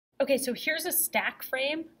Okay, so here's a stack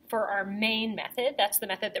frame for our main method. That's the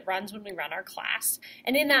method that runs when we run our class.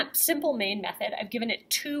 And in that simple main method, I've given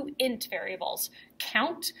it two int variables,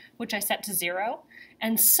 count, which I set to 0,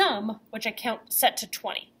 and sum, which I set to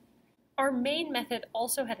 20. Our main method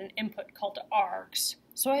also had an input called args.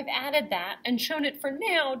 So I've added that and shown it for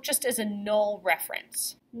now just as a null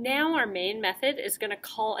reference. Now our main method is going to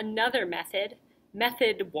call another method,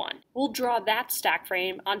 method1. We'll draw that stack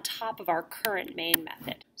frame on top of our current main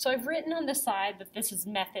method. So I've written on the side that this is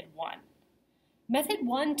method1.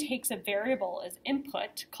 Method1 takes a variable as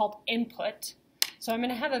input called input. So I'm going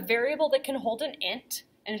to have a variable that can hold an int,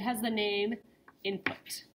 and it has the name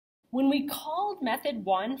input. When we called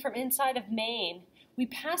method1 from inside of main, we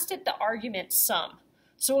passed it the argument sum.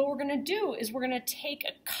 So what we're going to do is we're going to take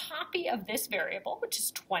a copy of this variable, which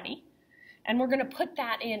is 20, and we're going to put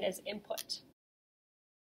that in as input.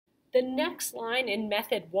 The next line in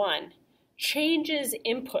method1 changes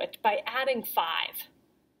input by adding 5.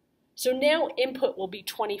 So now input will be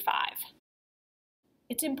 25.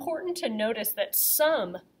 It's important to notice that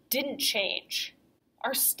sum didn't change.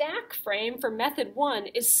 Our stack frame for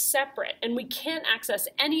method1 is separate, and we can't access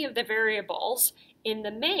any of the variables in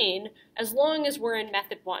the main as long as we're in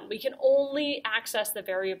method1. We can only access the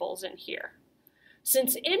variables in here.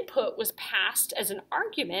 Since input was passed as an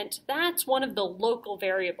argument, that's one of the local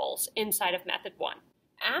variables inside of method1.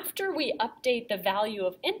 After we update the value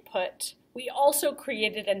of input, we also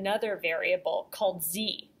created another variable called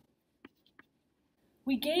z.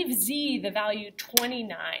 We gave z the value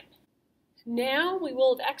 29. Now we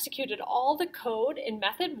will have executed all the code in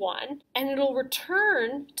method1, and it'll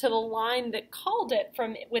return to the line that called it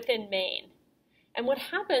from within main. And what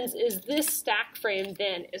happens is this stack frame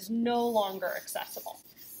then is no longer accessible.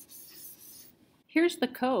 Here's the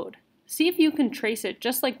code. See if you can trace it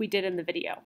just like we did in the video.